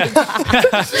 Can't say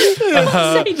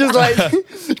that. Just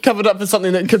like covered up for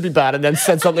something that could be bad and then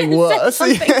said something worse.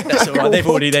 That's all right. They've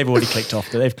already clicked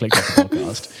off. They've clicked off the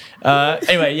podcast.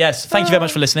 Anyway, yes. Thank you very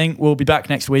much for listening. We'll be back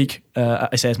next week.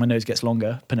 I say as my nose gets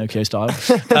longer, Pinocchio style,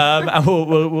 and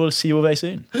we'll see you all very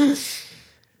soon.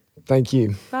 Thank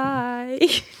you.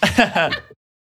 Bye.